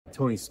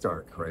Tony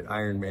Stark, right?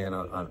 Iron Man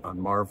on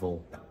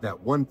Marvel. That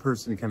one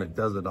person kind of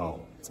does it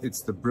all.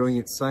 It's the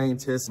brilliant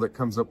scientist that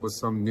comes up with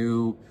some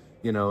new,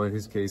 you know, in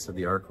his case of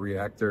the arc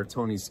reactor.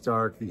 Tony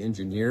Stark, the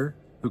engineer,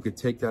 who could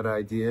take that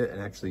idea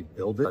and actually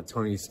build it.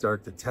 Tony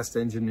Stark, the test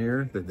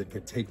engineer that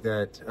could take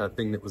that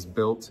thing that was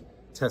built,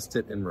 test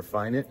it and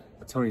refine it.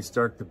 Tony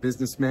Stark, the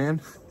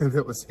businessman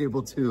that was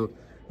able to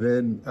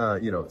then,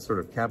 you know, sort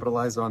of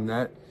capitalize on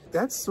that.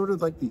 That's sort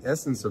of like the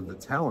essence of the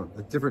talent,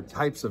 the different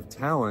types of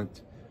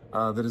talent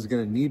that is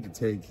going to need to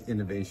take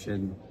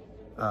innovation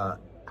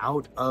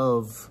out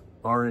of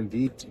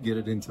R&D to get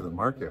it into the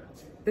market.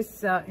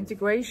 This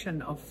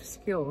integration of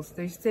skills,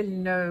 there's still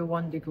no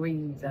one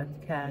degree that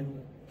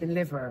can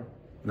deliver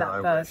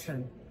that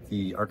person.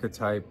 The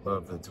archetype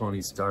of the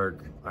Tony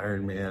Stark,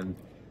 Iron Man,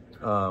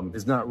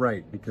 is not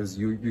right, because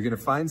you're going to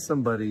find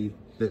somebody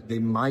that they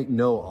might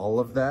know all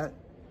of that,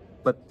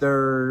 but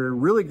they're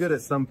really good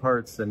at some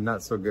parts and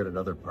not so good at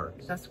other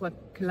parts. That's what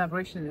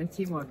collaboration and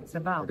teamwork is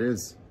about. It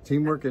is.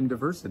 Teamwork and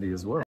diversity as well.